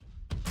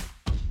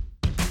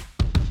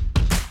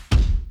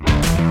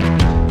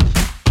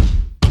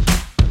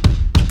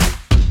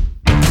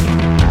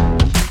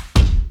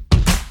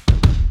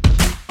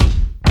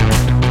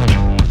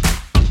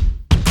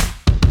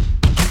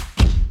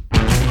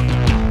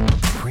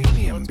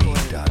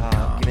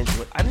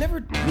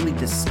never really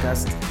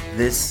discussed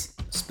this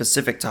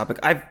specific topic.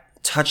 I've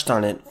touched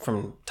on it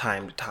from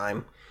time to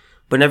time,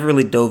 but never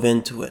really dove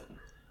into it.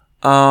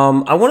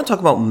 I want to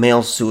talk about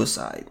male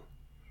suicide.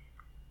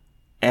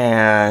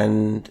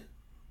 And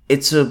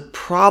it's a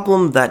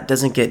problem that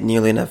doesn't get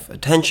nearly enough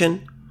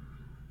attention.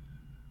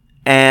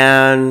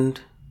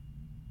 And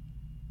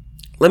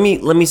let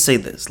me say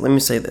this.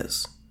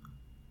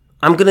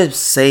 I'm going to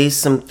say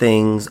some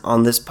things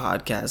on this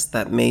podcast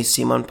that may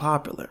seem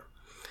unpopular.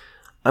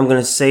 I'm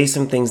going to say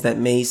some things that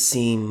may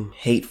seem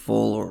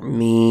hateful or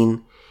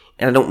mean,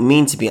 and I don't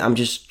mean to be. I'm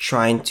just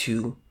trying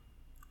to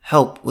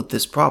help with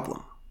this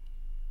problem.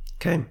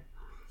 Okay?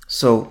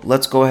 So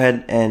let's go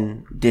ahead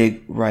and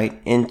dig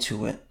right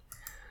into it.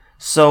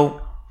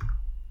 So,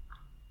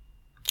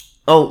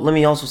 let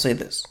me also say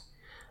this.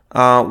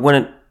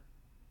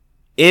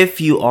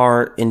 If you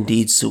are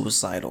indeed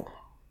suicidal,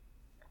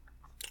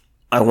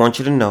 I want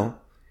you to know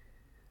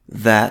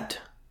that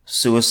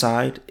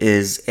suicide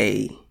is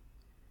a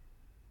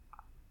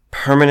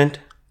permanent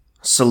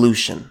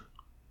solution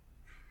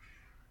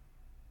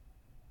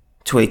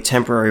to a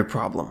temporary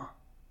problem.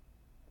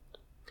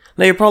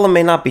 Now, your problem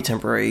may not be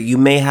temporary. You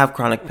may have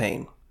chronic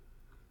pain.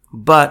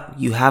 But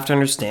you have to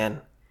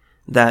understand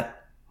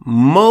that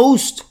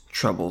most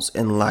troubles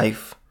in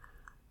life,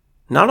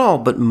 not all,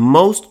 but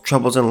most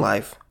troubles in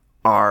life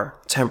are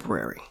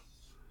temporary.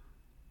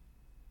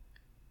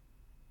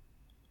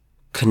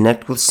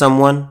 Connect with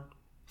someone,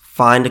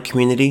 find a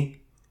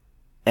community,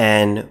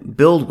 and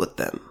build with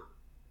them.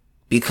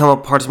 Become a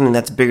part of something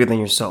that's bigger than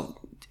yourself.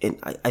 And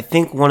I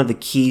think one of the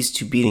keys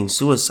to beating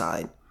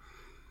suicide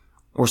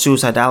or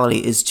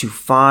suicidality is to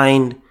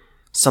find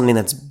something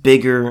that's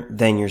bigger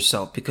than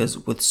yourself. Because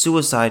with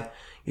suicide,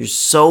 you're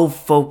so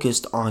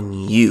focused on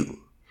you.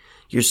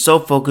 You're so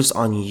focused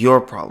on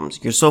your problems.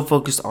 You're so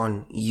focused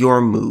on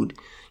your mood.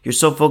 You're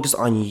so focused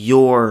on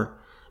your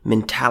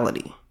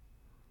mentality.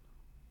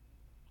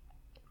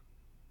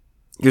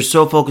 You're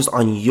so focused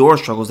on your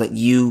struggles that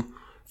you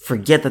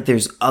forget that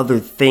there's other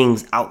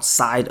things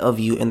outside of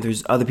you, and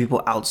there's other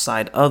people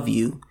outside of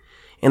you,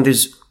 and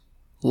there's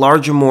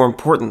larger, more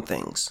important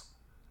things.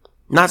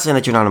 Not saying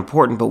that you're not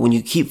important, but when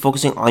you keep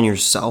focusing on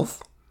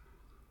yourself,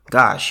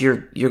 gosh,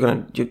 you're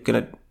gonna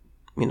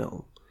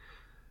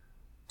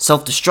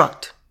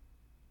self-destruct.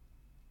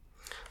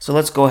 So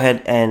let's go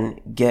ahead and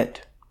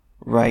get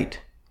right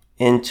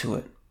into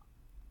it.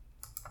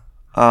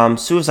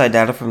 Suicide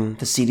data from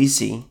the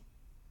CDC.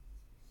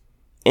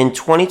 In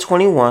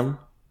 2021,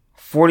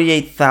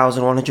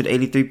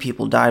 48,183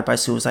 people died by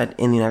suicide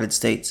in the United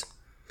States.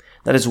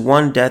 That is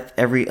one death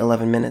every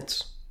 11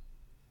 minutes.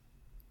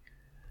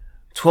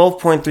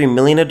 12.3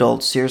 million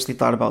adults seriously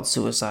thought about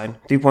suicide.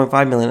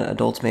 3.5 million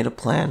adults made a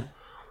plan.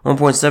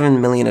 1.7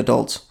 million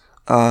adults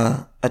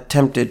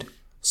attempted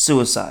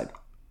suicide.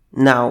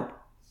 Now,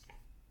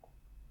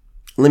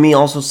 let me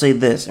also say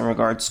this in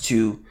regards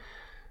to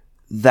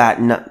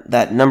that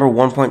number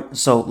 1.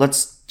 So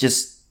let's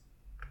just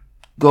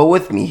go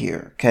with me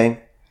here,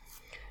 okay?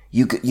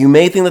 You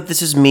may think that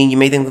this is mean. You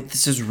may think that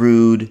this is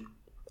rude.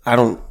 I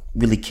don't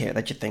really care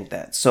that you think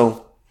that.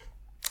 So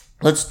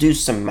let's do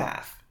some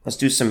math. So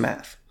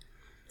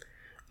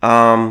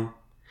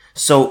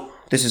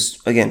this is,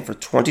 again, for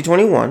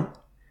 2021.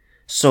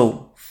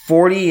 So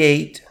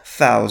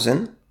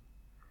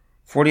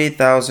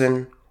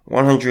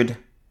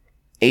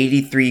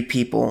 48,183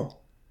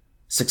 people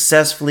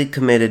successfully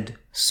committed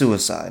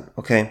suicide,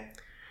 okay?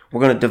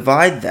 We're going to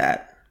divide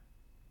that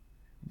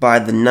by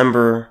the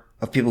number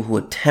of people who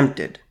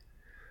attempted.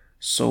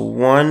 So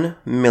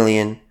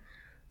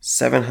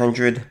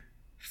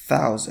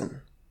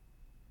 1,700,000.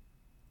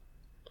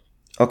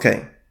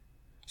 Okay,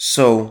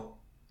 so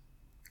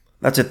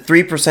that's a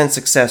 3%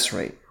 success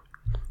rate.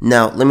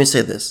 Now, let me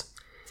say this.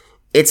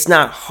 It's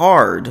not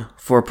hard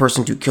for a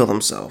person to kill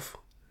themselves.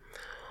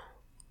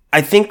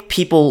 I think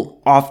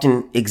people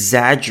often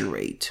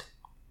exaggerate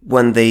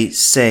when they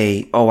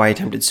say, "Oh, I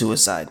attempted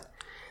suicide."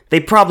 They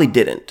probably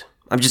didn't.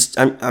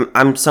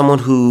 I'm someone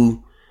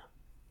who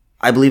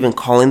I believe in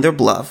calling their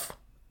bluff.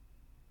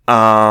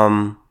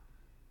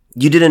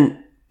 You didn't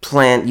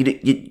plan.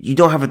 You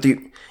don't have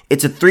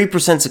it's a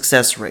 3%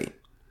 success rate.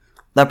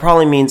 That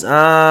probably means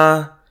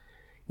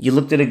you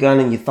looked at a gun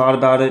and you thought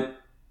about it,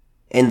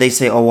 and they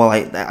say, "Oh, well,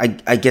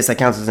 I guess that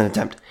counts as an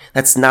attempt."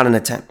 That's not an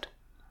attempt.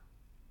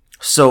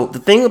 So the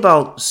thing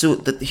about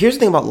here's the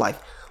thing about life.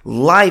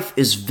 Life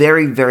is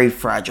very, very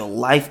fragile.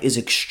 Life is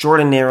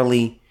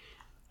extraordinarily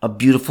a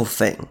beautiful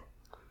thing.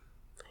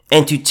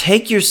 And to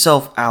take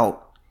yourself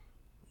out,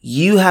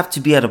 you have to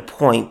be at a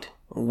point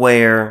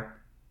where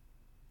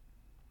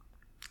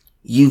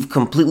you've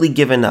completely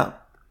given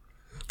up.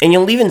 And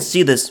you'll even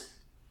see this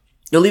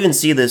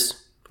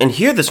and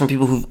hear this from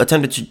people who've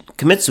attempted to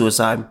commit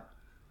suicide,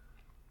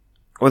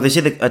 or they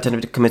say they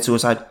attempted to commit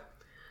suicide.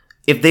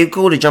 If they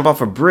go to jump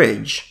off a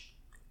bridge,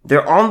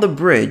 they're on the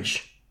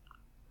bridge,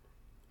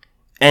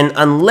 and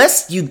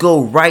unless you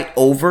go right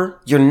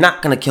over, you're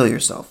not going to kill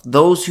yourself.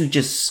 Those who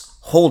just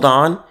hold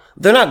on,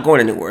 they're not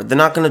going anywhere. They're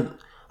not going to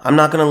I'm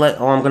going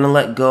to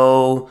let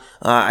go.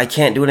 I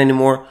can't do it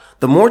anymore.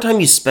 The more time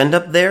you spend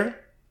up there,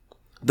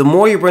 the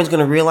more your brain's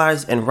going to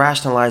realize and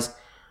rationalize,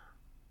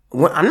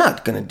 I'm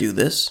not going to do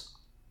this.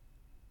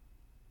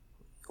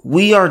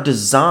 We are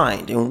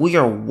designed and we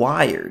are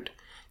wired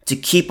to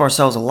keep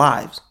ourselves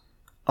alive.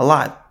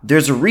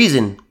 There's a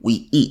reason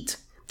we eat.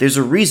 There's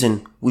a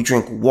reason we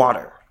drink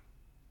water.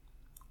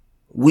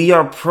 We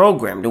are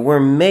programmed and we're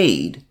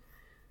made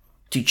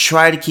to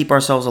try to keep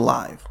ourselves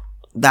alive.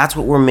 That's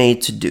what we're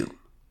made to do.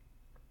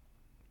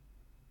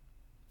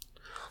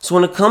 So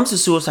when it comes to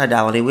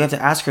suicidality, we have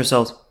to ask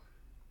ourselves,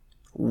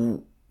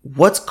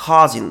 what's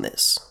causing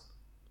this?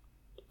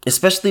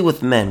 Especially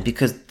with men,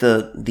 because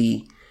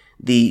the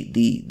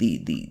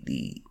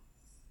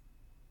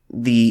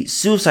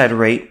suicide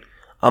rate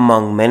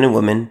among men and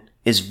women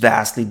is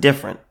vastly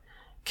different.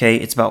 Okay,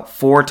 it's about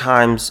 4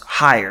 times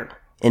higher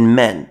in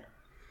men.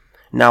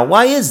 Now,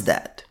 why is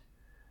that?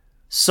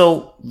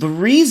 So the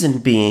reason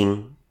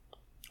being,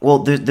 well,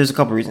 there's a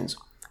couple reasons.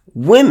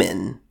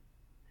 Women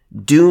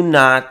do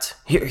not.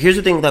 Here's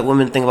the thing that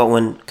women think about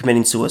when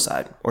committing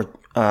suicide, or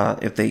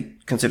if they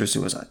consider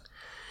suicide.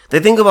 They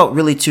think about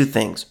really 2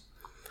 things.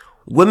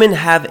 Women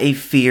have a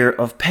fear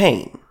of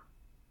pain.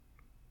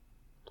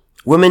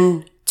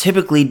 Women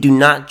typically do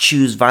not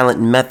choose violent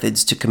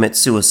methods to commit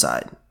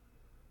suicide.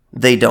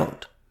 They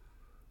don't.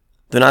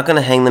 They're not going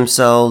to hang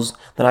themselves.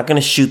 They're not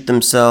going to shoot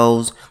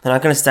themselves. They're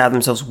not going to stab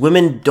themselves.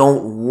 Women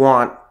don't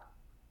want,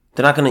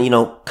 they're not going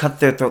to, cut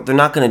their throat. They're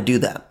not going to do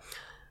that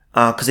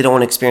because they don't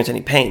want to experience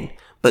any pain.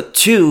 But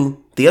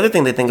 2, the other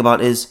thing they think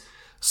about is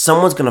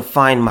someone's going to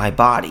find my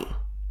body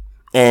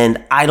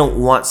and I don't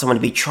want someone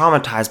to be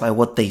traumatized by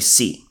what they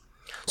see.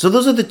 So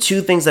those are the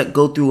 2 things that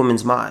go through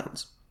women's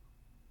minds.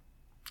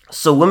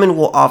 So women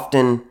will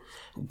often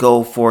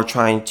go for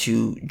trying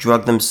to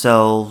drug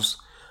themselves.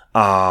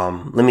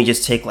 Let me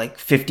just take like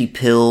 50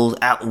 pills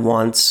at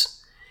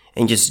once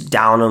and just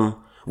down them,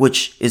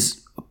 which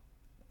is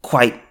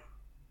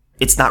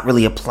it's not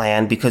really a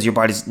plan because your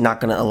body's not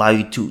going to allow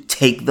you to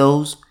take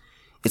those.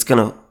 It's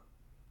going to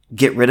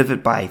get rid of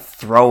it by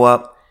throw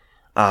up,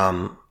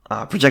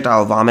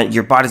 projectile vomit.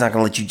 Your body's not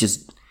going to let you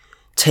just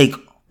take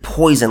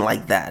poison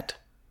like that.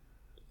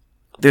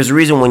 There's a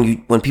reason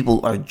when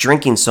people are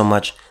drinking so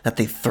much that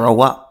they throw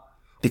up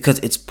because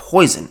it's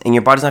poison and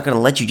your body's not going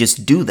to let you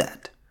just do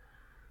that.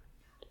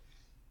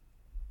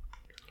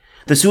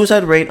 The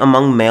suicide rate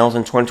among males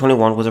in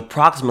 2021 was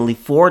approximately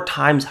 4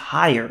 times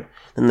higher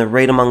than the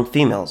rate among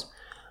females.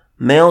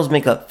 Males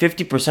make up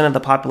 50% of the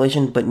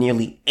population, but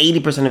nearly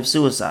 80% of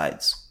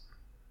suicides.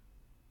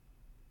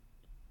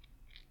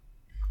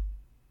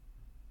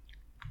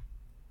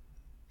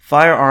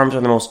 Firearms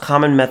are the most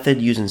common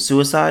method used in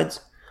suicides.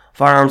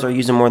 Firearms are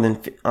used in more than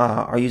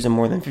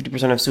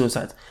 50% of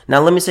suicides.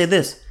 Now, let me say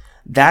this: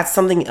 that's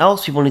something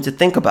else people need to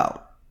think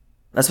about.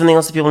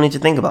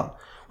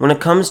 When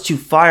it comes to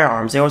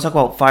firearms, they always talk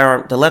about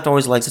firearm. The left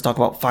always likes to talk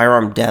about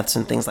firearm deaths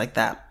and things like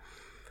that.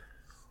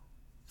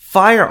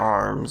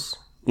 Firearms,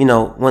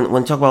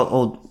 when talk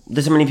about,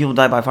 this many people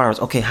die by firearms.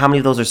 Okay, how many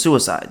of those are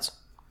suicides?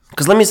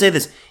 Because let me say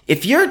this: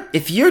 if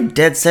you're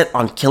dead set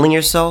on killing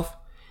yourself,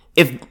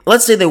 if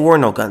let's say there were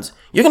no guns,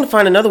 you're gonna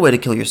find another way to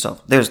kill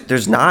yourself.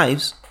 There's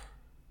knives.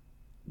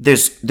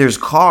 There's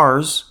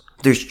cars.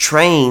 There's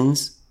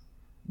trains.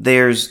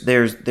 There's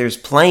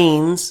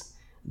planes.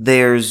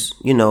 There's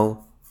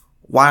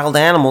wild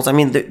animals. I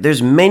mean,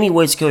 there's many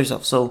ways to kill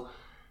yourself. So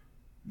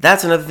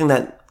that's another thing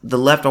that the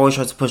left always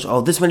tries to push. Oh,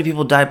 this many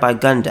people died by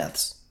gun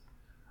deaths.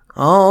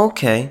 Oh,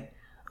 okay.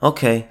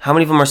 How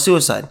many of them are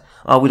suicide?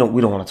 Oh, we don't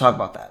want to talk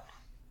about that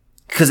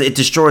because it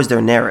destroys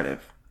their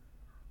narrative.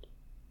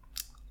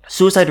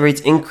 Suicide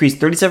rates increased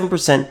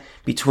 37%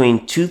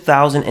 between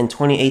 2000 and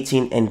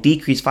 2018 and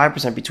decreased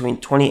 5% between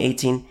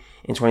 2018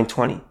 and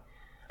 2020.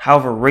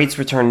 However, rates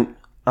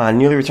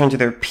nearly returned to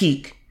their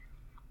peak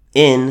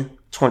in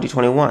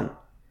 2021.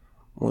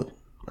 Well,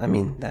 I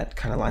mean, that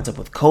kind of lines up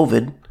with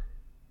COVID.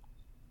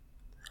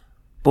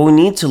 But what we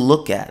need to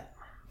look at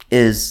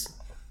is,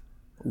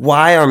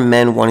 why are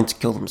men wanting to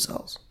kill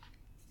themselves?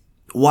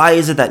 Why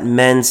is it that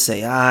men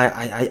say,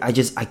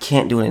 I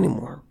can't do it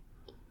anymore?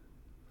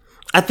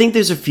 I think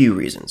there's a few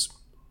reasons.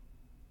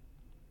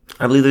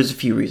 I believe there's a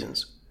few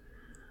reasons.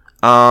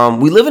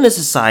 We live in a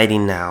society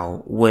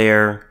now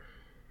where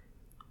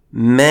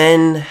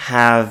men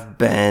have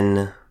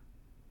been,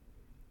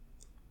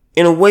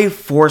 in a way,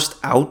 forced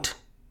out.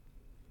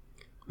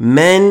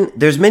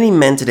 There's many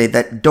men today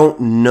that don't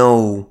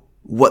know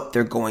what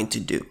they're going to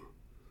do.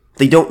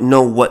 They don't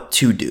know what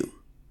to do.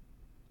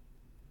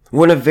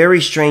 We're in a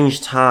very strange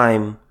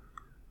time,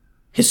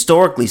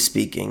 historically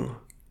speaking,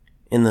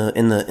 in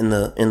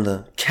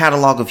the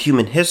catalog of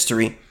human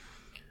history.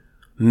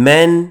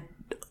 Men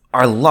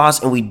are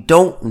lost and we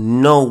don't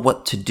know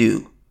what to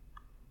do.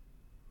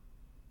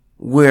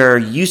 We're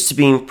used to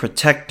being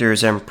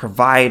protectors and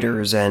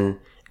providers and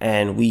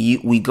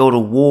we go to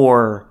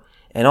war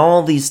and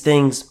all these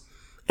things,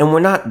 and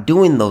we're not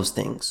doing those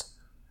things.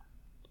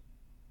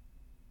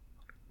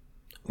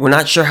 We're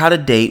not sure how to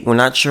date. We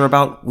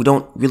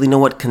don't really know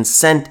what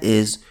consent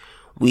is.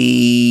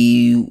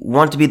 We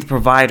want to be the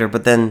provider,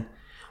 but then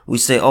we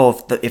say,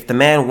 oh, if the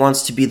man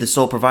wants to be the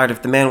sole provider,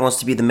 if the man wants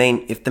to be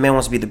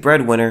the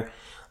breadwinner,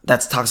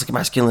 that's toxic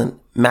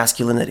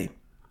masculinity.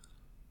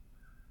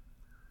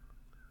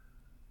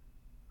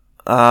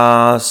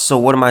 So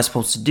what am I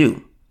supposed to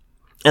do?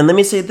 And let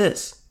me say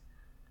this.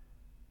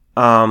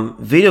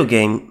 Video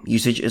game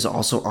usage is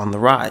also on the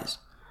rise.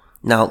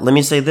 Now, let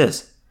me say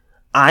this.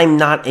 I'm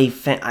not a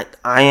fan.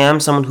 I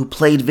am someone who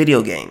played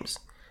video games.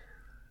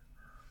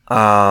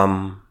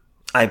 I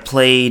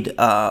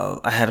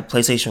had a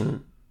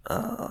PlayStation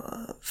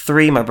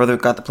 3. My brother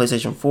got the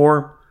PlayStation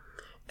 4.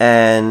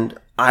 And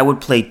I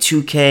would play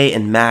 2K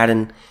and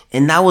Madden.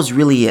 And that was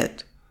really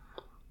it.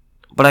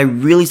 But I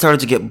really started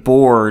to get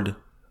bored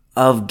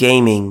of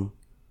gaming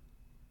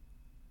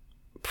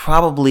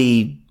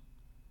probably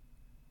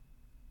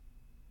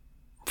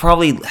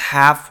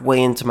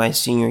halfway into my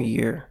senior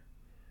year.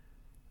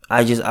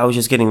 I was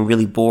just getting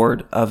really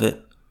bored of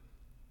it.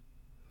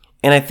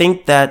 And I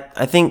think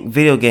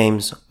video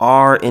games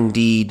are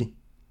indeed,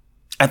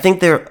 I think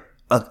they're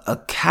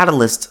a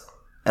catalyst,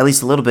 at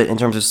least a little bit, in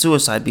terms of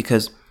suicide,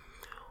 because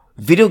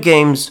video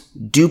games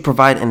do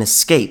provide an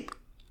escape,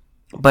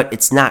 but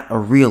it's not a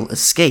real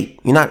escape.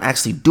 You're not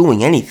actually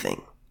doing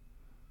anything.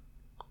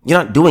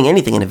 You're not doing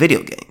anything in a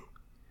video game.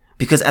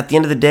 Because at the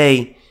end of the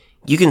day,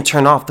 you can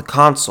turn off the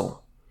console.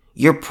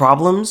 Your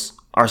problems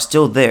are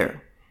still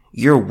there.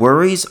 Your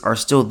worries are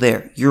still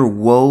there. Your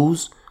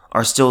woes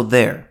are still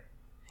there.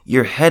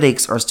 Your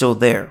headaches are still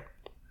there.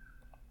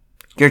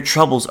 Your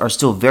troubles are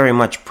still very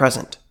much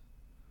present.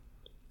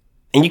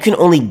 And you can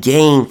only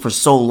game for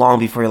so long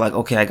before you're like,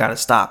 okay, I gotta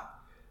stop.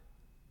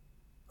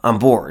 I'm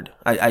bored.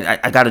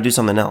 I gotta do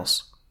something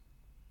else.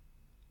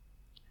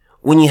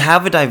 When you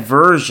have a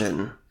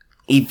diversion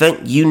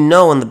event, you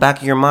know in the back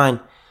of your mind,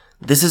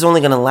 this is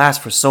only gonna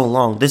last for so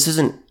long. This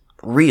isn't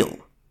real.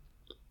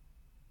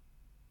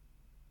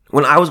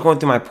 When I was going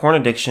through my porn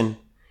addiction,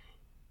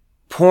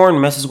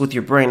 porn messes with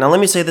your brain. Now, let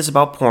me say this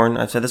about porn.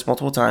 I've said this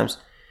multiple times.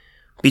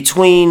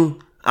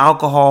 Between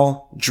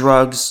alcohol,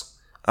 drugs,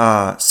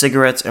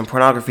 cigarettes, and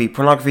pornography,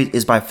 pornography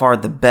is by far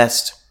the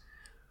best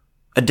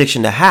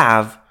addiction to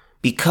have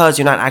because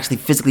you're not actually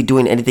physically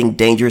doing anything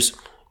dangerous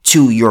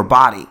to your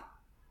body.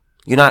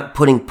 You're not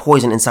putting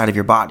poison inside of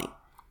your body.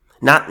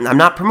 I'm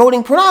not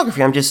promoting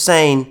pornography. I'm just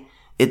saying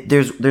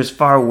there's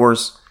far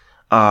worse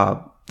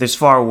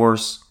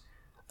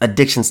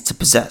addictions to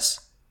possess.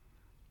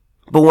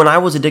 But when I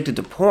was addicted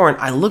to porn,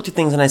 I looked at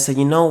things and I said,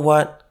 you know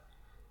what?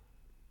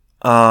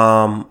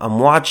 I'm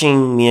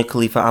watching Mia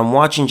Khalifa. I'm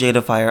watching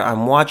Jada Fire.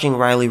 I'm watching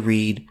Riley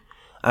Reid.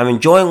 I'm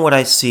enjoying what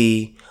I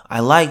see. I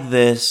like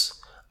this.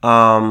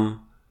 But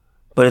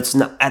it's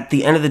not, at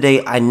the end of the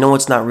day, I know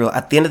it's not real.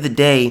 At the end of the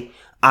day,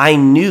 I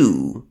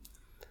knew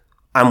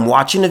I'm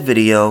watching a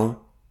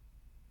video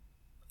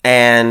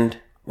and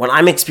what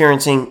I'm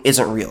experiencing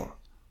isn't real.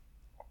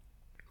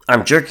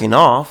 I'm jerking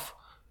off.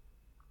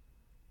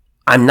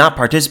 I'm not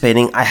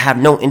participating. I have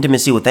no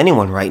intimacy with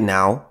anyone right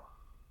now.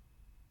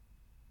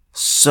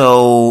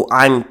 So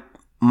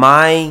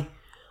my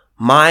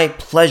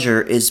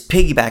pleasure is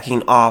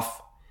piggybacking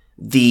off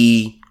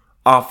the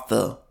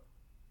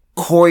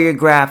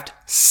choreographed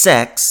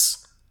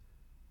sex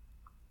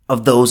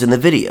of those in the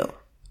video.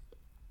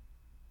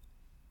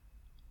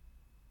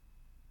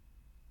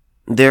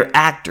 They're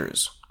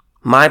actors.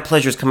 My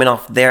pleasure is coming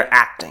off their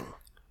acting.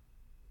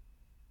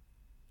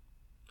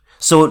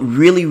 So it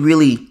really,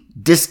 really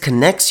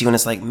disconnects you, and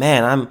it's like,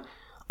 man,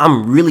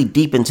 I'm really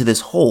deep into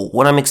this hole.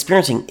 What I'm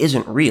experiencing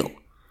isn't real.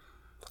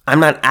 I'm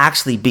not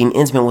actually being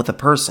intimate with a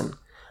person.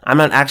 I'm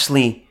not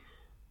actually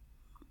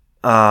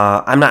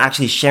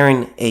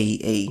sharing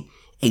a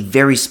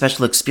very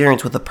special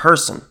experience with a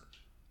person.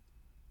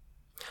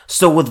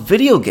 So with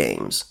video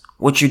games,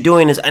 what you're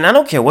doing is, and I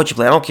don't care what you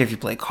play. I don't care if you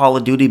play Call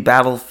of Duty,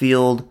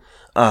 Battlefield,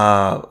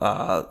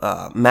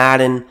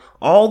 Madden,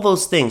 all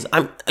those things.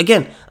 Let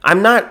me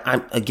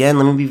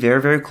be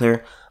very, very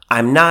clear.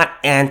 I'm not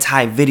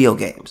anti-video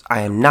games.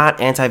 I am not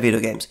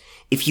anti-video games.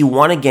 If you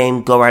want a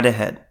game, go right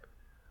ahead.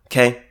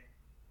 Okay?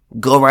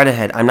 Go right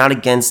ahead. I'm not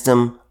against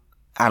them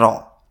at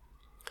all.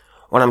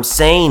 What I'm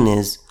saying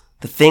is,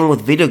 the thing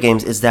with video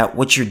games is that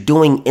what you're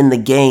doing in the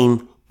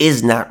game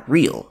is not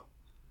real.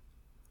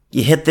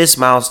 You hit this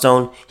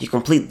milestone, you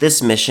complete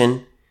this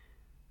mission,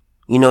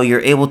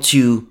 you're able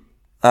to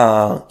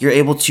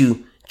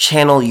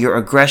channel your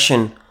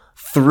aggression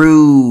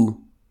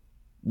through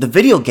the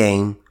video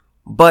game,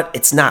 but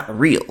it's not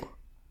real.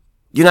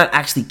 You're not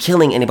actually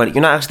killing anybody.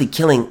 You're not actually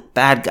killing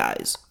bad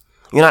guys.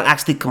 You're not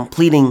actually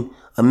completing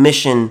a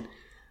mission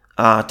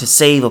to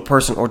save a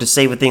person or to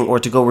save a thing or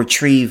to go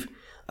retrieve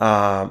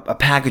a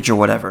package or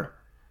whatever.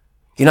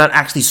 You're not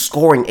actually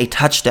scoring a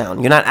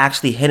touchdown. You're not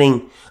actually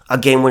hitting a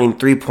game-winning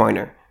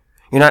three-pointer.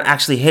 You're not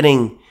actually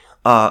hitting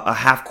a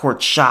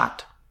half-court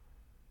shot.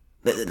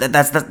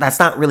 That's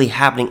not really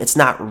happening. It's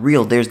not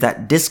real. There's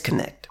that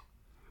disconnect.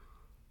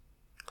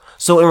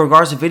 So in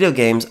regards to video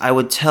games, I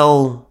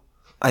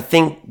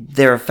think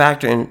they're a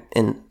factor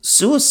in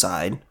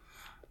suicide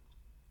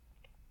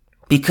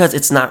because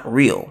it's not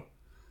real.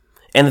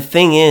 And the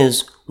thing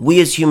is, we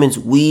as humans,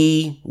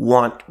 we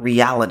want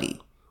reality.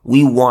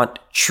 We want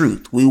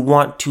truth. We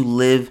want to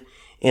live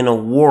in a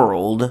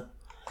world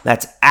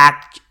that's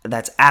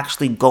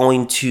actually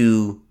going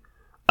to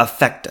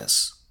affect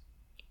us.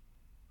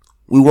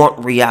 We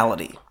want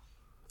reality.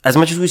 As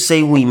much as we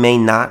say we may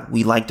not,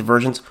 we like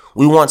diversions,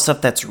 we want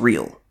stuff that's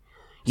real.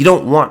 You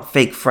don't want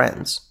fake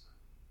friends.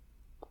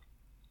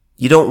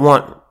 You don't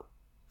want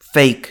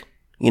fake,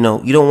 you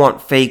don't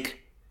want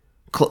fake,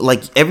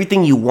 like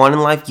everything you want in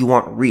life, you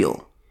want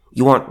real.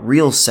 You want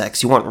real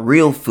sex. You want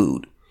real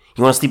food.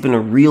 You want to sleep in a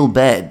real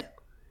bed.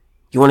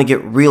 You want to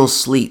get real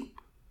sleep.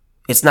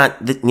 It's not,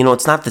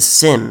 it's not The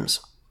Sims.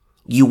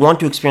 You want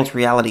to experience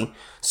reality.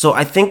 So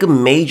I think a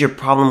major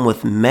problem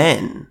with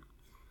men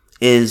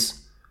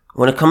is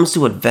when it comes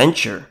to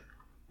adventure,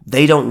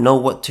 they don't know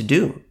what to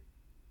do.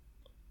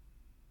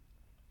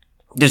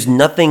 There's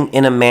nothing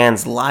in a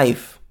man's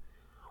life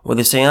where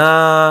they say,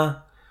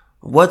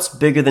 what's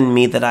bigger than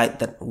me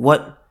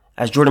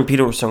as Jordan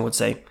Peterson would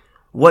say,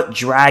 what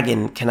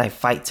dragon can I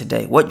fight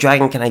today? What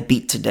dragon can I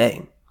beat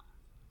today?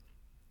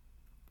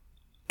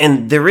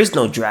 And there is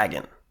no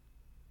dragon.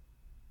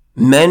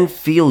 Men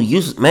feel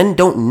useless. Men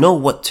don't know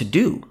what to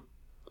do.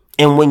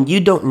 And when you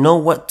don't know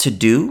what to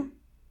do,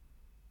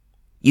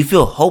 you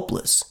feel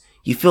hopeless.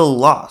 You feel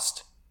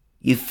lost.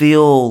 You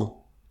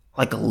feel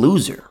like a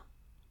loser.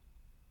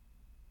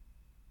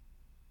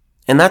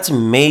 And that's a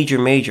major,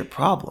 major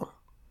problem.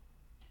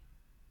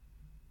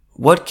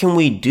 What can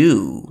we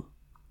do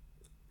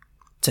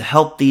to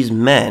help these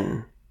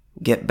men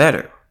get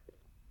better?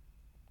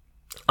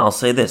 I'll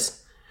say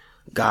this.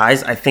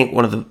 Guys, I think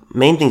one of the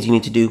main things you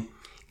need to do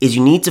is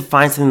you need to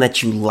find something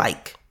that you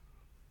like.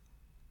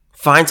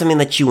 Find something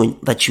that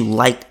you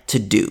like to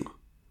do.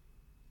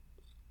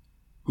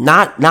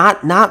 Not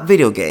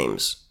video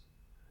games.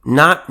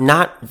 Not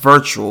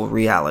virtual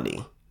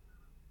reality.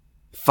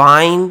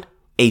 Find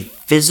a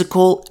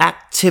physical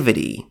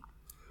activity.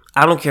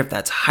 I don't care if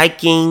that's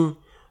hiking,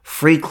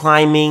 free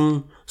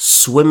climbing,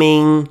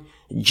 swimming,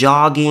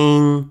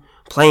 jogging,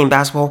 playing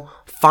basketball.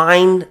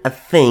 Find a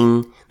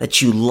thing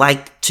that you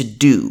like to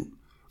do.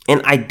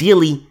 And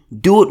ideally,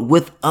 do it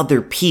with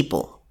other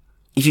people.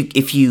 If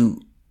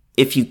you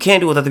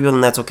can't do it with other people, then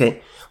that's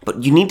okay.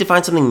 But you need to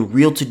find something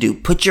real to do.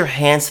 Put your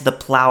hands to the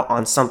plow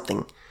on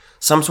something.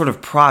 Some sort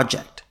of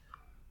project.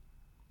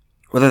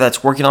 Whether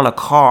that's working on a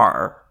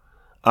car,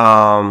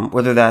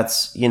 whether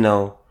that's,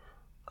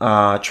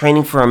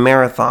 training for a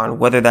marathon,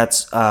 whether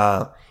that's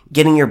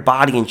getting your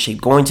body in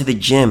shape, going to the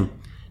gym.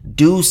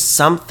 Do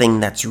something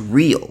that's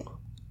real.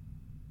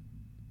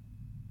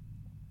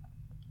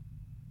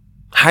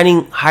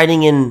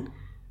 Hiding in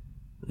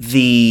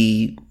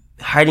the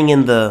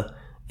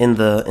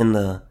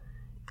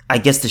I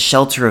guess the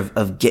shelter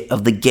of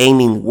the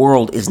gaming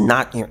world is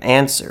not your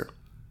answer.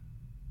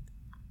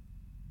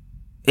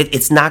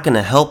 It's not going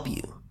to help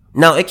you.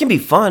 Now, it can be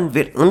fun.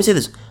 Let me say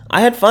this.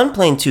 I had fun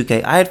playing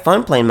 2K. I had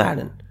fun playing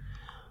Madden.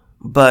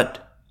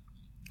 But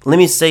let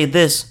me say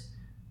this.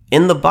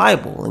 In the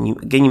Bible, and you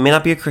may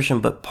not be a Christian,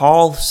 but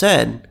Paul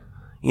said,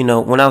 when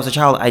I was a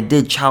child, I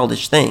did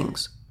childish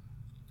things.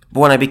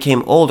 But when I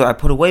became older, I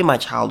put away my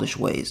childish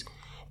ways.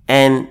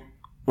 And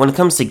when it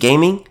comes to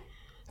gaming,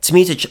 to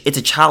me, it's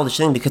a childish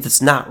thing because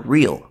it's not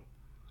real.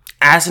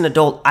 As an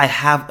adult, I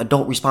have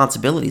adult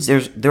responsibilities.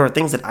 There are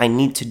things that I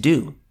need to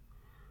do.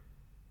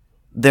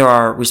 There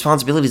are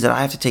responsibilities that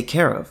I have to take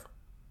care of.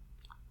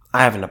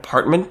 I have an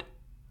apartment.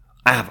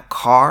 I have a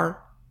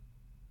car.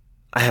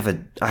 I have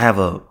a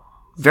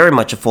very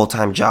much a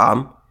full-time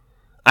job.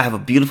 I have a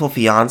beautiful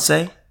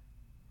fiance.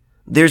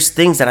 There's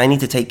things that I need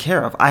to take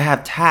care of. I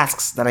have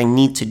tasks that I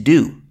need to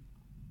do.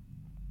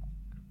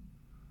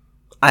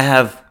 I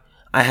have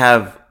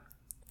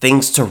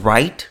things to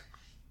write.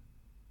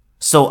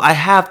 So I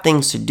have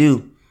things to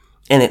do,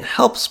 and it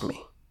helps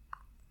me.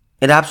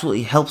 It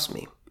absolutely helps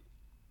me.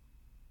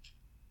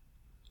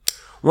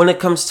 When it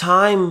comes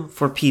time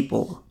for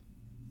people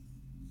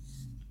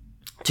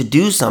to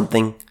do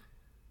something,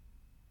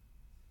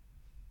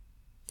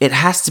 it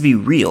has to be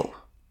real.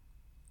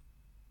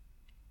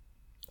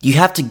 You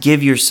have to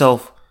give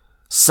yourself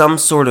some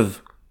sort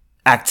of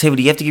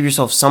activity. You have to give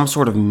yourself some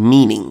sort of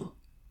meaning.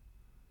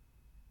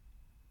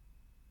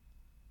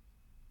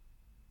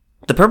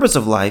 The purpose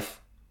of life,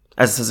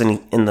 as it says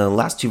in the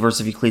last two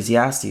verses of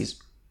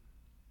Ecclesiastes,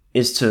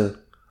 is to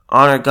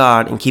honor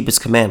God and keep His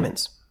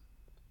commandments.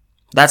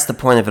 That's the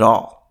point of it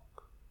all.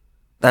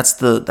 That's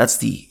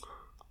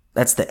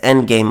the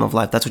end game of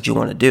life. That's what you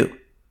want to do.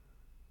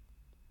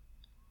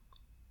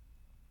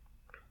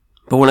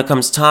 But when it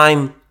comes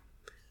time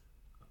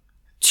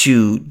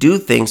to do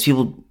things,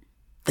 people,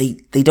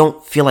 they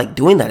don't feel like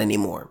doing that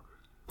anymore.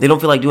 They don't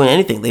feel like doing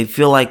anything. They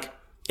feel like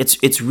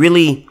it's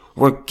really,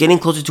 we're getting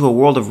closer to a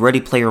world of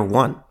Ready Player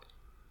One.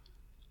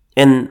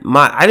 And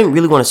I didn't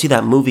really want to see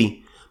that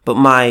movie, but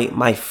my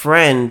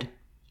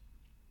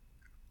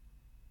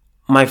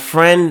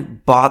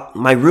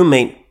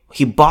roommate,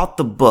 he bought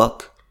the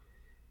book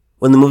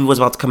when the movie was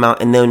about to come out,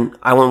 and then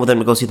I went with him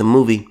to go see the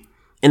movie.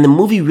 And the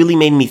movie really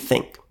made me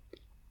think.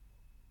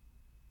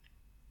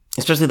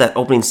 especially that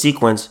opening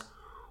sequence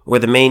where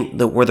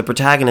where the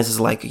protagonist is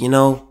like,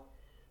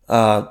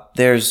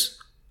 there's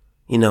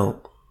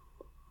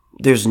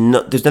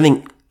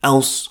nothing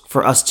else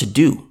for us to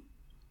do.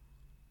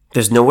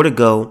 There's nowhere to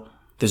go.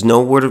 There's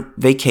nowhere to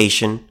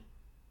vacation.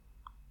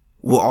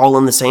 We're all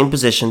in the same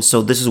position,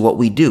 so this is what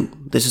we do.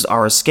 This is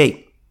our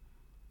escape.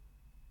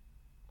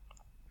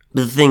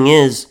 But the thing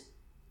is,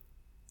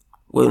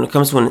 when it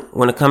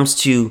comes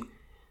to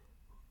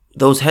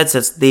those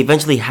headsets, they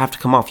eventually have to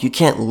come off. You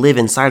can't live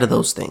inside of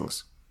those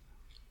things.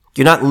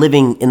 You're not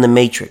living in the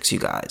Matrix, you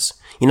guys.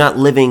 You're not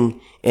living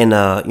in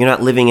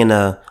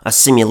a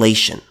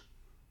simulation.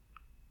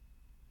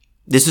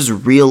 This is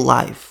real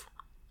life.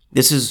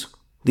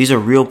 These are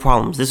real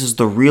problems. This is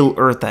the real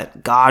earth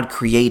that God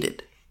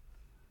created.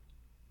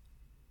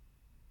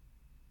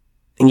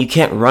 And you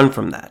can't run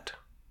from that.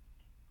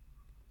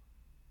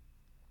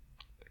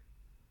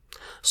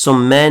 So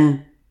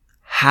men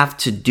have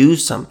to do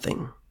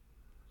something.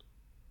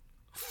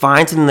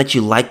 Find something that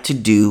you like to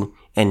do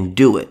and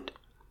do it.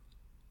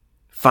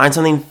 Find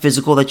something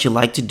physical that you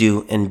like to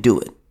do and do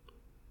it.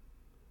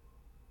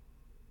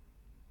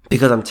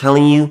 Because I'm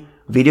telling you,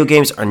 video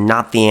games are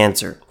not the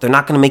answer. They're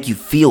not going to make you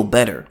feel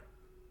better.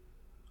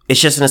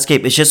 It's just an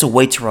escape. It's just a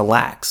way to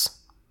relax.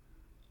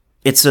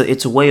 It's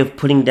a way of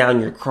putting down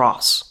your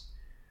cross.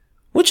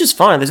 Which is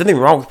fine. There's nothing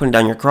wrong with putting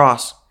down your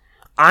cross.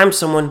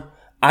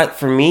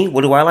 For me,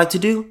 what do I like to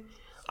do?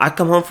 I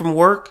come home from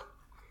work.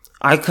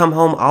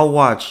 I'll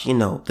watch,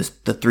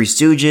 the Three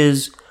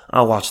Stooges.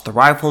 I'll watch The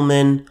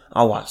Rifleman.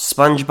 I'll watch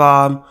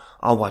SpongeBob.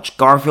 I'll watch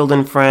Garfield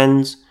and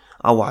Friends.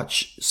 I'll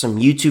watch some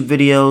YouTube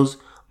videos.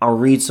 I'll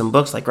read some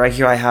books. Like right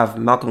here, I have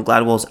Malcolm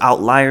Gladwell's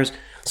Outliers.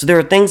 So there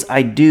are things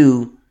I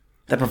do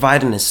that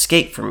provide an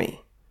escape for me.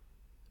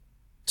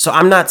 So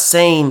I'm not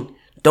saying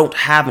don't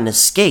have an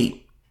escape.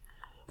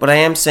 But I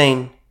am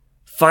saying,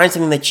 find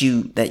something that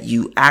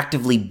you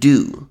actively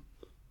do.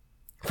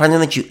 Find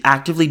something that you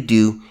actively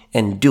do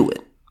and do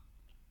it.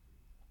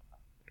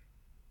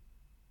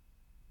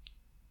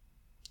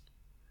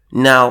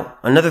 Now,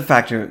 another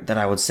factor that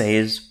I would say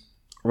is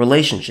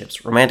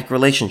relationships, romantic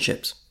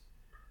relationships.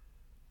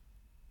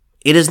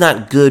 It is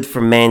not good for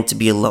man to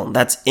be alone.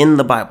 That's in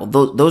the Bible.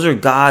 Those are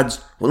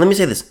God's. Well, let me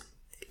say this.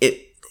 Let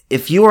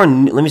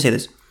me say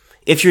this.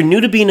 If you're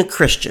new to being a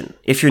Christian,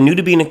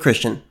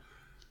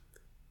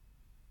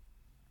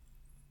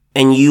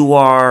 and you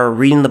are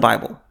reading the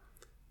Bible,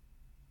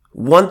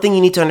 one thing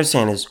you need to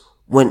understand is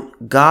when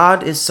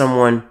God is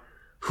someone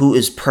who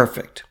is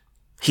perfect,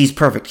 He's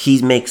perfect.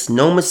 He makes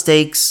no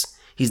mistakes.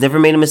 He's never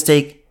made a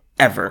mistake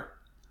ever.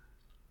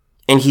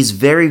 And He's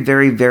very,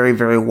 very, very,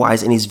 very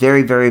wise. And He's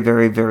very, very,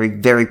 very, very,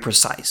 very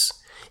precise.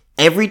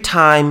 Every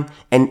time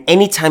and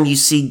anytime you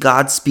see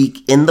God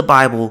speak in the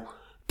Bible,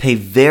 pay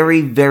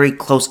very, very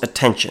close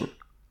attention.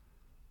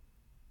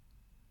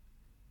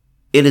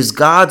 It is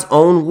God's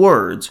own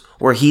words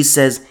where He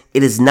says,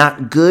 it is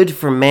not good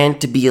for man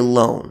to be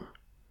alone.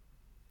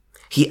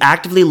 He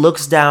actively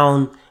looks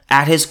down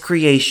at His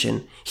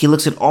creation. He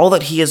looks at all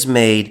that He has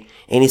made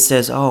and He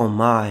says, oh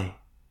my,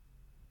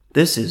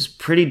 this is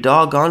pretty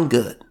doggone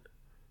good.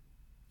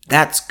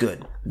 That's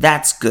good.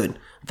 That's good.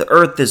 The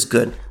earth is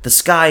good. The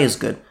sky is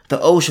good. The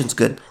ocean's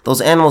good.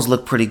 Those animals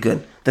look pretty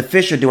good. The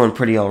fish are doing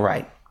pretty all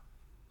right.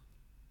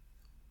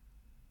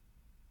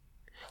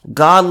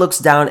 God looks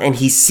down and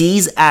He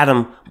sees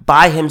Adam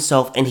by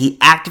himself and He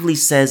actively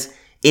says,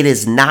 it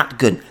is not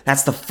good.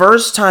 That's the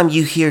first time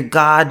you hear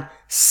God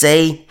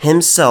say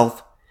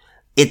Himself,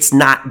 it's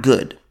not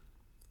good.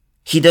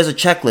 He does a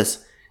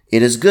checklist.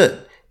 It is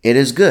good. It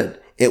is good.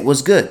 It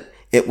was good.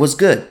 It was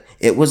good.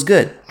 It was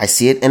good. I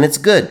see it and it's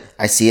good.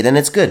 I see it and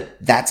it's good.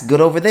 That's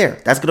good over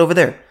there. That's good over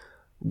there.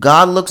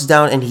 God looks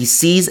down and He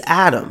sees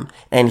Adam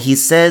and He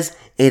says,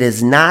 it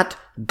is not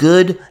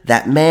good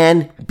that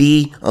man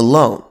be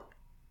alone.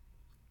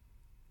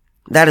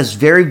 That is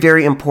very,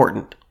 very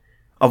important.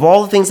 Of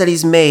all the things that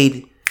He's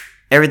made,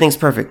 everything's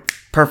perfect.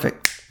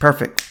 Perfect.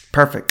 Perfect.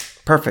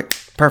 Perfect.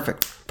 Perfect.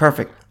 Perfect.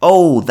 Perfect.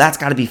 Oh, that's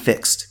got to be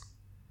fixed.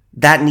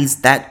 I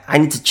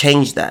need to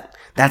change that.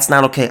 That's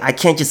not okay. I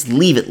can't just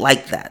leave it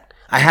like that.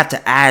 I have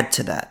to add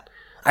to that.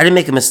 I didn't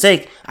make a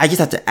mistake. I just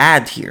have to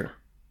add here.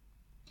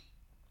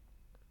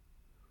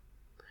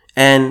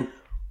 And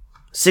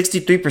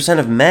 63%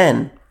 of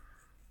men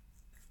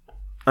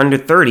under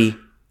 30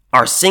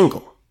 are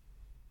single.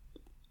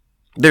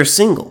 They're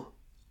single.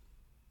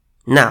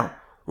 Now,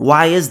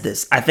 why is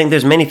this? I think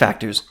there's many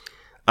factors.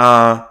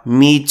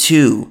 Me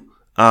Too,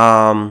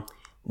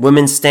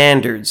 women's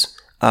standards,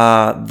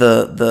 the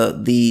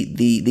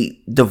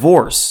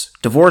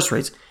divorce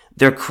rates.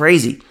 They're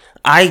crazy.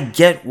 I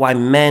get why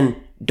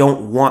men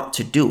don't want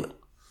to do it.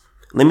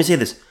 Let me say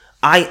this.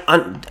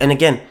 And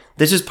again,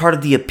 this is part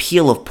of the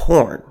appeal of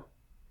porn.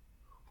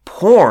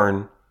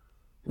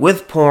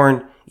 With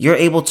porn, you're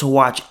able to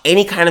watch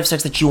any kind of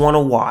sex that you want to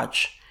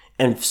watch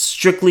and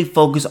strictly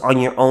focus on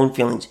your own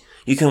feelings.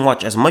 You can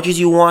watch as much as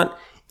you want.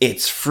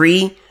 It's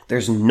free.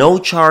 There's no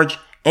charge,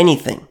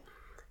 anything.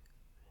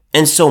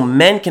 And so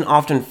men can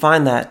often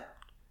find that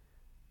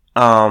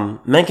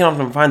Men can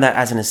often find that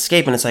as an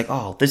escape, and it's like,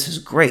 oh, this is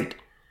great.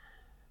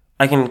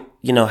 I can,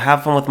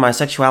 have fun with my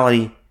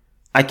sexuality.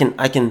 I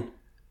can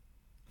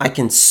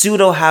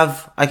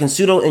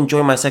pseudo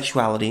enjoy my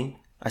sexuality.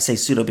 I say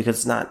pseudo because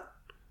it's not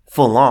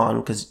full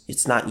on, because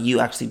it's not you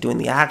actually doing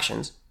the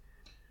actions.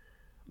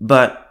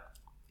 But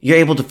you're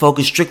able to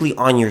focus strictly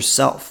on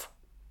yourself.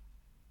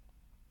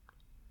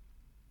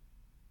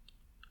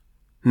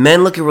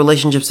 Men look at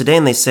relationships today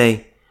and they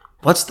say,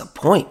 what's the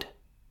point?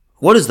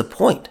 What is the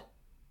point?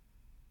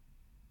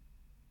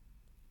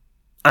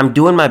 I'm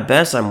doing my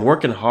best. I'm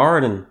working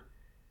hard, and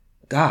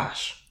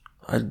gosh,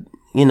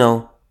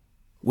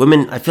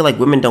 women, I feel like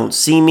women don't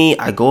see me.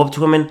 I go up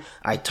to women.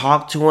 I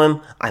talk to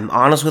them. I'm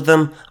honest with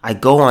them. I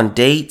go on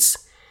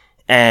dates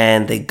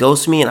and they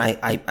ghost me, and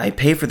I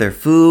pay for their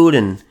food,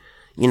 and,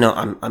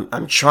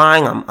 I'm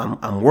trying,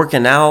 I'm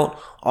working out,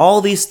 all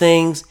these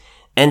things.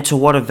 And to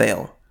what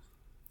avail?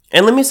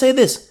 And let me say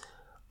this.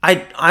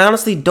 I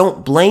honestly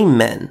don't blame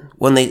men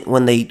when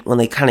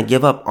they kind of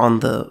give up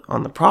on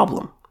the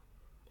problem.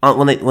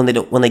 When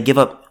they give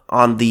up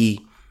on the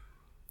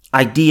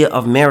idea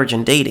of marriage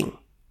and dating.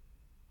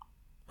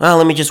 Well,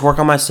 let me just work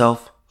on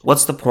myself.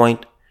 What's the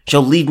point?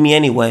 She'll leave me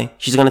anyway.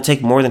 She's going to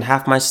take more than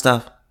half my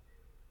stuff.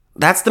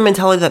 That's the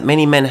mentality that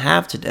many men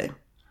have today.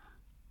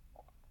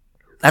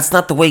 That's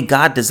not the way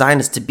God designed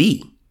us to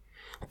be.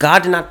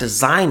 God did not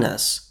design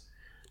us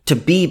to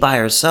be by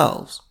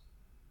ourselves.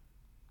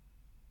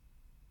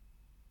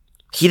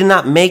 He did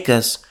not make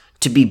us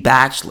to be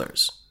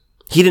bachelors.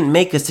 He didn't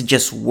make us to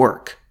just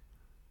work.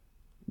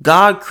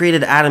 God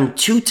created Adam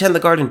to tend the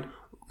garden.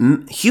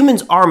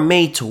 Humans are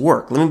made to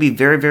work. Let me be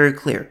very, very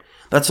clear.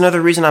 That's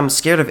another reason I'm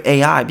scared of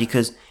AI,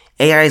 because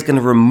AI is going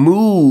to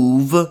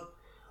remove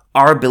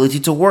our ability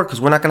to work,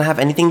 because we're not going to have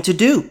anything to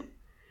do.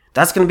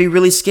 That's going to be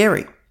really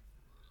scary.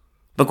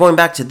 But going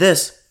back to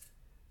this,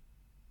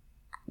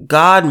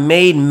 God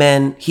made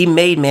men, He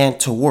made man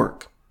to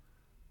work.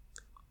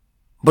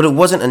 But it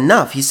wasn't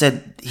enough. He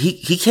said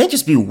he can't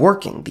just be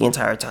working the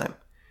entire time.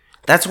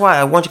 That's why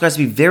I want you guys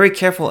to be very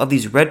careful of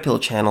these red pill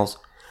channels.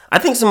 I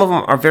think some of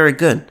them are very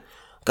good.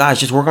 Guys,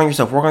 just work on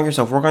yourself, work on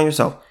yourself, work on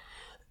yourself.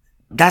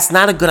 That's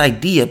not a good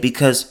idea,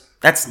 because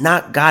that's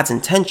not God's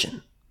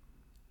intention.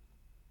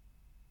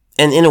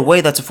 And in a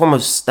way, that's a form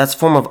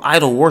of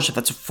idol worship.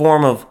 That's a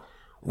form of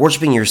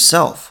worshiping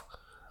yourself.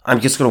 I'm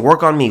just going to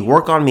work on me,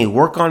 work on me,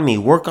 work on me,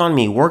 work on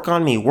me, work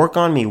on me, work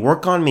on me,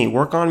 work on me,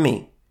 work on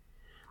me.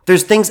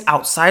 There's things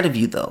outside of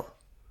you, though.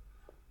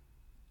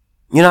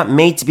 You're not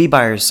made to be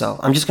by yourself.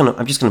 I'm just gonna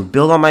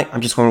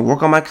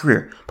work on my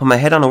career. Put my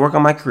head on and work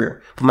on my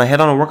career. Put my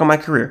head on and work on my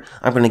career.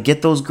 I'm gonna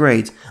get those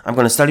grades. I'm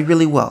gonna study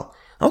really well.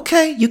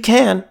 Okay, you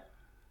can.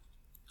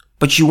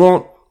 But you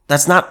won't.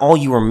 That's not all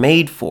you were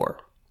made for.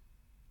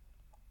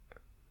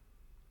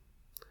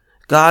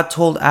 God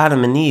told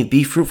Adam and Eve,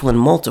 be fruitful and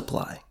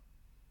multiply.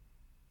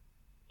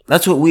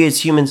 That's what we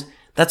as humans,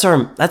 that's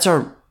our,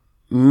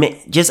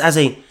 just as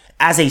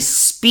a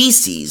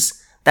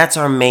species, that's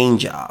our main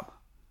job.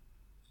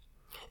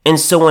 And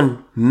so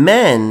when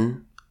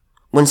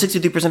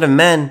 63% of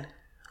men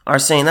are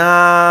saying,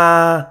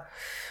 I'm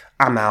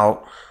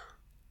out.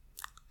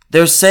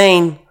 They're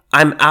saying,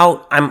 I'm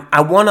out.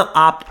 I want to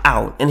opt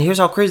out. And here's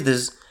how crazy this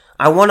is.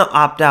 I want to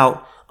opt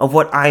out of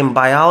what I'm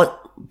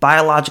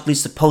biologically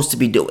supposed to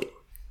be doing.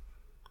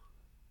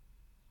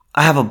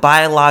 I have a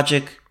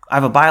biological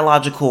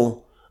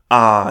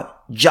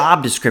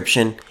job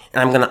description,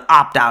 and I'm going to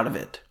opt out of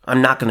it.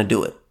 I'm not going to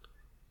do it.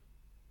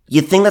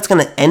 You think that's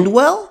going to end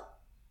well?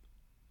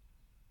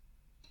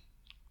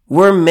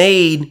 We're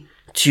made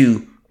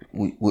to,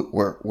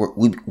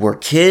 we're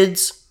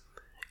kids,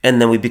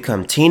 and then we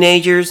become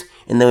teenagers,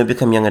 and then we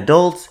become young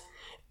adults,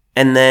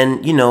 and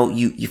then,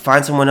 you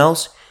find someone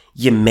else,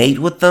 you mate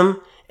with them,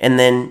 and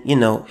then,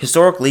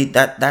 historically,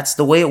 that's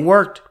the way it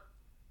worked.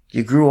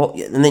 You grew up,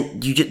 and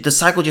then the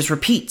cycle just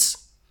repeats.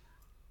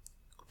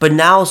 But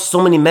now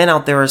so many men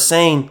out there are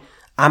saying,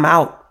 I'm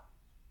out.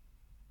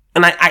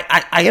 And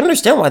I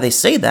understand why they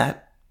say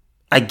that.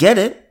 I get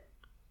it.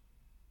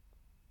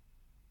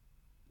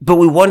 But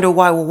we wonder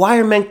why. Well, why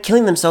are men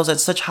killing themselves at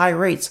such high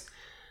rates?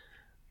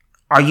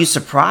 Are you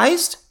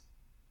surprised?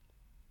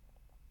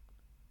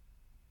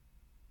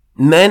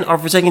 Men are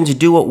forsaken to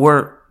do what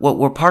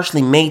we're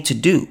partially made to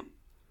do.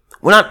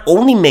 We're not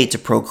only made to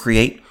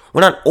procreate.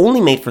 We're not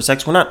only made for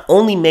sex. We're not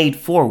only made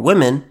for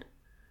women.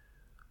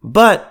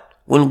 But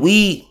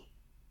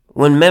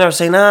when men are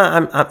saying,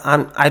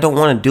 I don't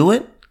want to do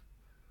it.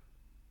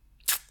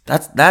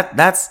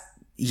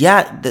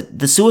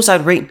 The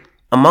suicide rate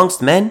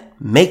amongst men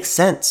makes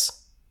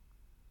sense.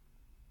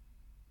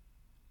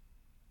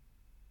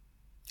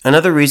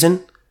 Another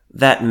reason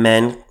that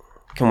men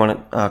can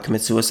want to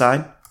commit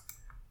suicide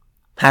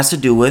has to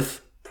do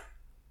with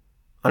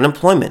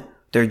unemployment,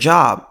 their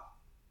job.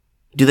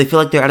 Do they feel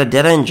like they're at a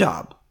dead-end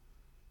job?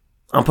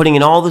 I'm putting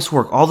in all this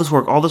work,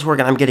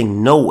 and I'm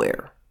getting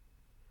nowhere.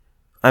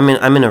 I'm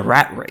in a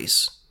rat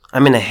race.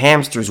 I'm in a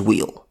hamster's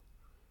wheel.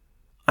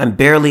 I'm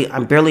barely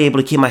able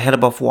to keep my head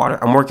above water.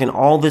 I'm working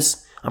all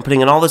this. I'm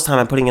putting in all this time.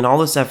 I'm putting in all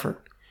this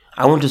effort.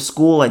 I went to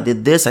school, I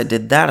did this, I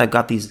did that, I've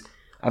got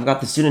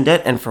the student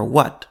debt, and for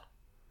what?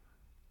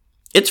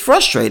 It's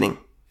frustrating.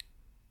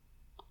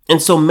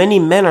 And so many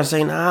men are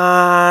saying,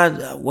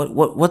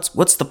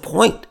 what's the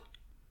point?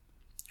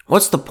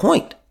 What's the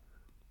point?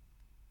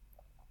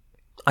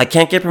 I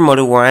can't get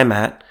promoted where I'm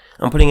at.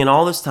 I'm putting in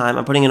all this time,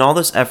 I'm putting in all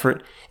this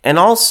effort, and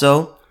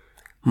also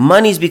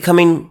money's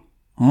becoming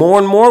more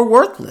and more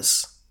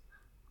worthless.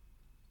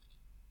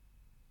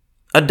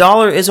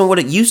 $1 isn't what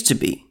it used to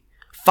be.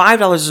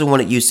 $5 isn't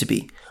what it used to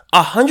be.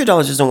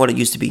 $100 isn't what it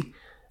used to be.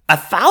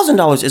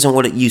 $1,000 isn't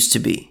what it used to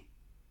be.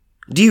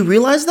 Do you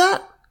realize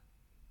that?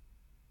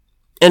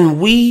 And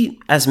we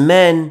as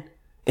men,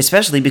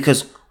 especially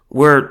because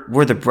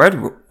we're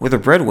the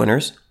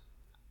breadwinners,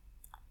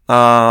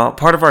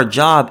 part of our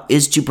job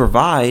is to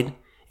provide,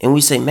 and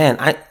we say, man,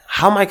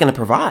 how am I going to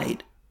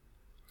provide?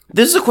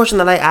 This is a question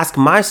that I ask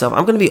myself.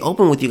 I'm going to be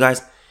open with you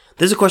guys.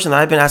 This is a question that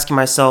I've been asking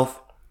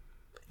myself,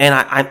 and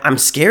I'm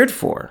scared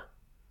for.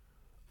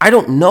 I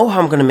don't know how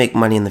I'm going to make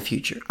money in the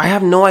future. I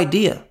have no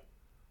idea.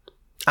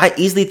 I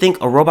easily think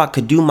a robot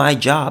could do my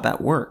job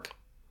at work.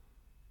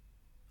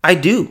 I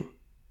do.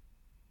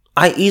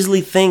 I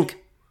easily think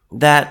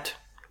that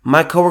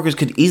my coworkers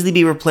could easily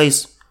be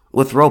replaced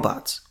with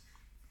robots.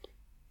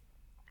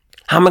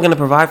 How am I going to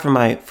provide for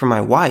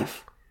my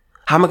wife?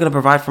 How am I going to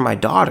provide for my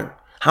daughter?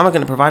 How am I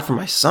going to provide for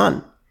my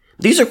son?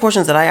 These are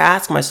questions that I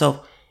ask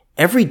myself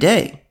every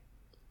day.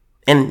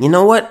 And you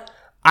know what?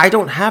 I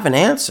don't have an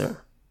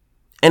answer.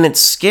 And it's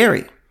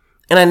scary.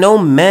 And I know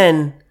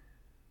men,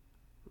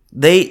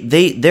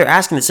 they're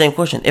asking the same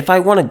question. If I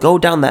want to go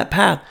down that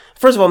path,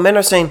 first of all, men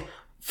are saying,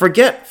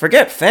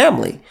 forget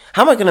family.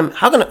 How am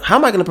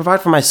I gonna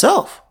provide for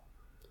myself?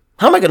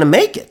 How am I gonna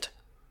make it?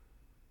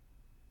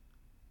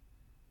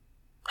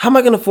 How am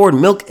I gonna afford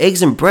milk,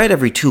 eggs, and bread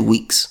every 2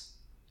 weeks?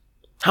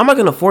 How am I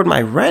gonna afford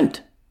my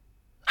rent?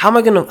 How am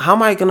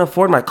I gonna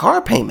afford my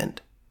car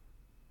payment?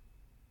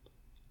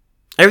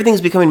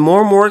 Everything's becoming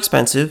more and more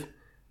expensive.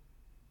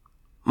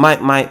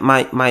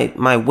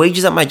 My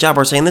wages at my job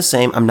are saying the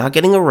same. I'm not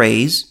getting a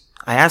raise.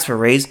 I asked for a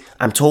raise.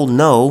 I'm told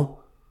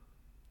no.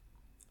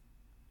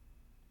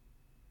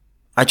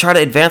 I try to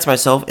advance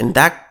myself, and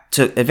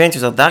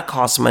that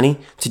costs money.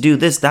 To do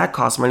this, that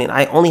costs money, and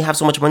I only have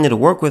so much money to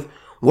work with.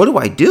 What do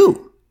I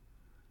do?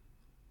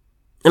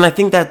 And I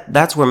think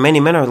that's where many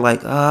men are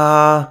like,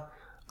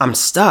 I'm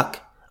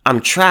stuck.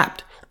 I'm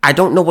trapped. I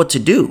don't know what to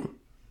do.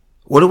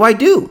 What do I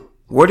do?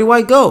 Where do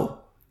I go?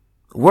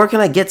 Where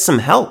can I get some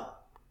help?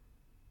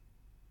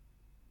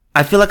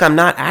 I feel like I'm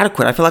not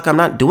adequate. I feel like I'm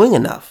not doing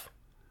enough.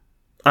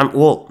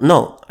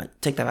 No, I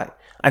take that back.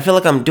 I feel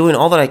like I'm doing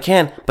all that I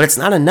can, but it's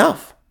not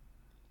enough.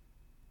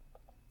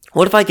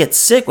 What if I get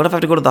sick? What if I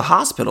have to go to the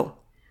hospital?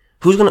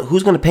 Who's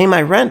gonna pay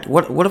my rent?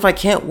 What if I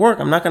can't work?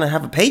 I'm not gonna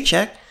have a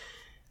paycheck.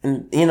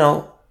 And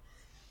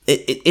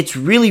it's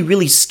really,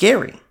 really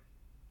scary.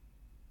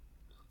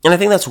 And I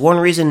think that's one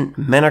reason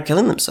men are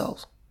killing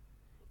themselves.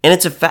 And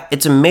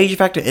it's a major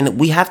factor, and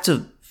we have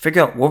to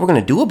figure out what we're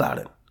gonna do about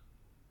it.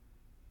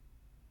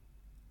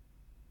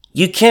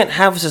 You can't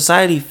have a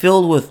society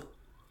filled with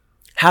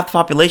half the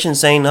population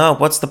saying,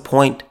 what's the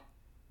point?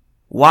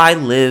 Why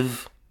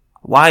live?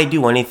 Why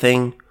do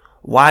anything?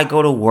 Why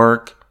go to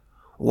work?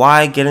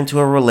 Why get into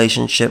a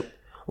relationship?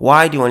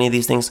 Why do any of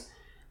these things?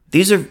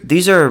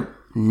 These are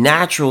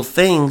natural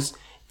things,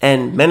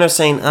 and men are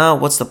saying,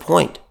 what's the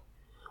point?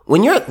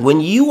 When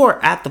you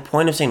are at the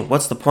point of saying,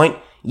 what's the point?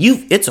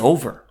 It's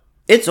over.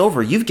 It's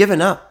over. You've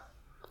given up.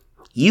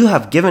 You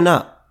have given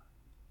up.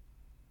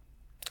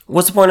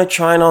 What's the point of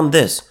trying on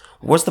this?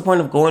 What's the point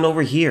of going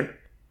over here?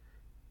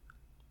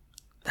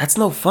 That's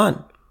no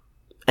fun.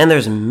 And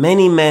there's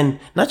many men,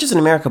 not just in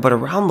America, but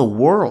around the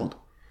world.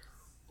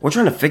 We're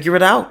trying to figure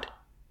it out.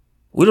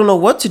 We don't know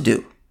what to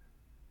do.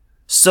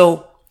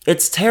 So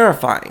it's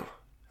terrifying.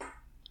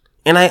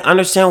 And I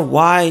understand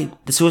why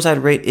the suicide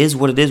rate is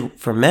what it is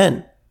for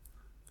men.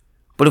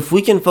 But if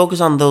we can focus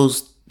on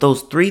those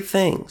three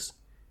things,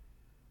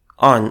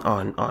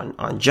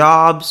 on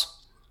jobs,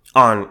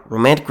 on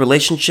romantic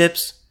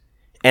relationships,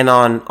 and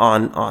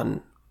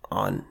on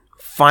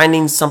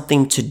finding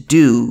something to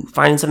do,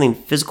 finding something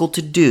physical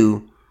to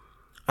do,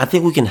 I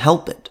think we can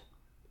help it.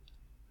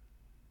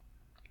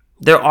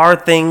 There are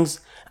things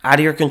out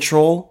of your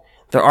control.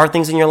 There are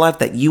things in your life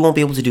that you won't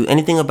be able to do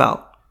anything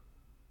about.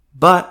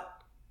 But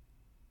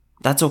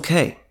that's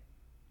okay.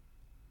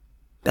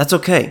 That's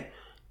okay.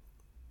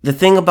 The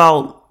thing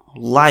about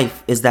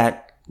life is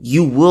that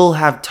you will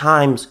have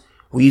times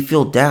where you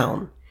feel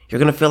down. You're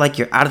going to feel like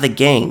you're out of the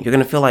game. You're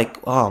going to feel like,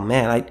 oh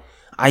man,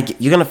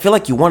 you're going to feel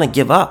like you want to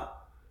give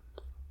up.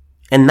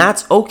 And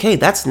that's okay.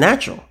 That's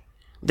natural.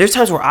 There's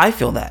times where I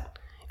feel that.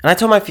 And I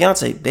tell my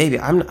fiance, baby,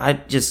 I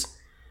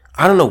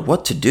don't know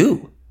what to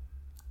do.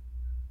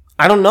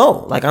 I don't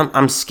know. Like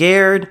I'm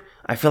scared.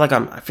 I feel like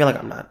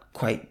I'm not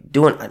quite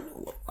doing.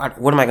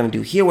 What am I going to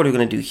do here? What are we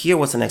going to do here?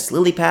 What's the next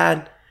lily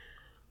pad?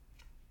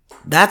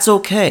 That's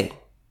okay.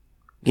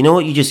 You know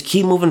what? You just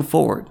keep moving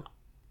forward.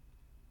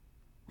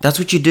 That's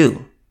what you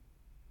do.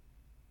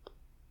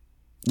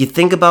 You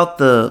think about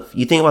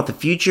the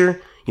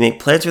future. You make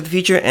plans for the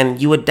future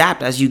and you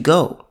adapt as you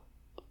go.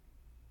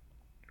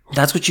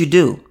 That's what you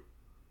do.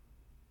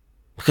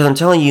 Because I'm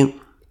telling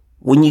you,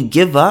 when you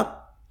give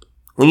up,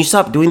 when you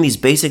stop doing these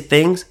basic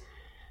things,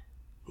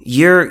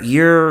 you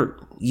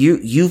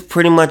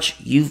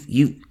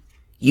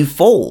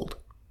fold.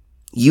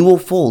 You will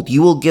fold.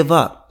 You will give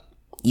up.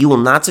 You will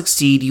not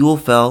succeed. You will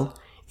fail.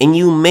 And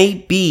you may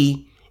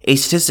be a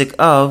statistic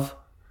of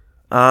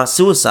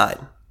suicide.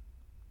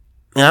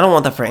 And I don't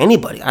want that for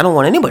anybody. I don't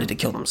want anybody to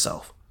kill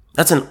themselves.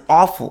 That's an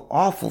awful,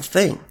 awful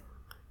thing.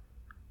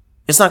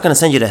 It's not going to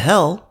send you to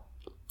hell.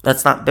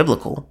 That's not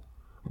biblical.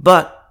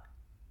 But,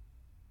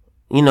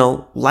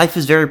 life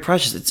is very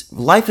precious.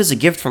 Life is a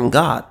gift from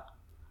God.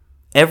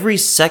 Every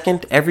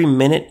second, every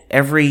minute,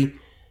 every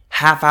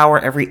half hour,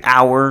 every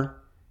hour,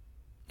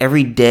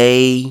 every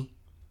day,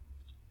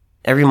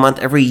 every month,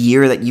 every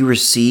year that you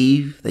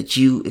receive, that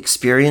you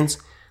experience,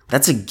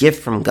 that's a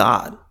gift from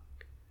God.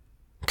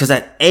 Because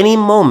at any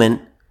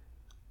moment,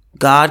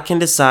 God can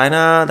decide,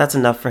 that's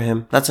enough for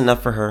him. That's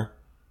enough for her.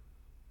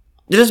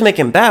 It doesn't make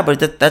him bad,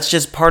 but that's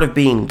just part of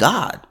being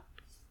God.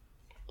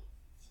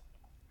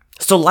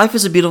 So life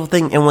is a beautiful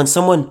thing. And when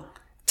someone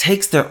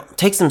takes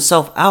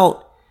themselves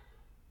out,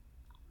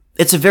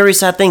 it's a very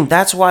sad thing.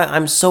 That's why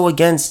I'm so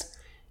against,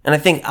 and I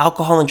think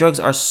alcohol and drugs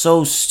are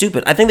so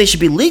stupid. I think they should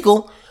be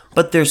legal,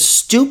 but they're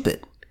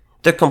stupid.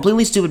 They're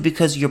completely stupid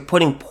because you're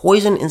putting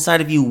poison inside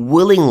of you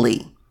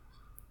willingly.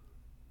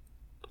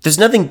 There's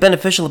nothing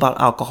beneficial about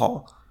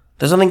alcohol.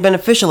 There's nothing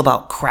beneficial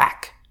about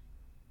crack.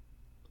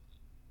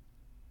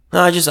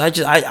 No, I just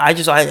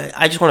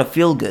want to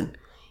feel good.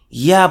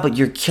 Yeah, but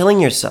you're killing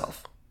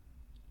yourself.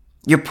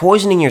 You're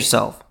poisoning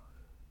yourself.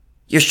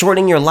 You're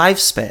shortening your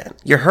lifespan.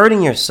 You're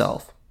hurting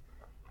yourself.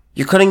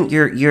 You're playing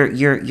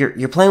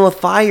with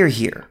fire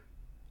here.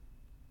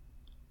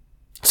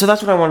 So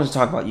that's what I wanted to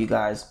talk about, you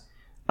guys.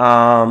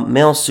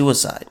 Male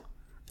suicide.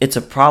 It's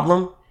a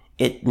problem.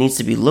 It needs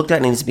to be looked at.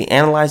 It needs to be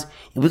analyzed.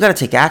 And we got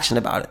to take action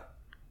about it.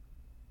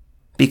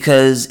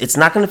 Because it's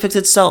not going to fix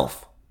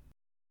itself.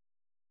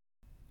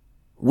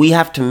 We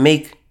have to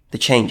make the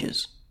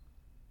changes.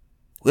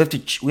 We have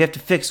to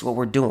fix what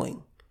we're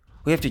doing.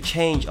 We have to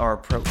change our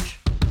approach.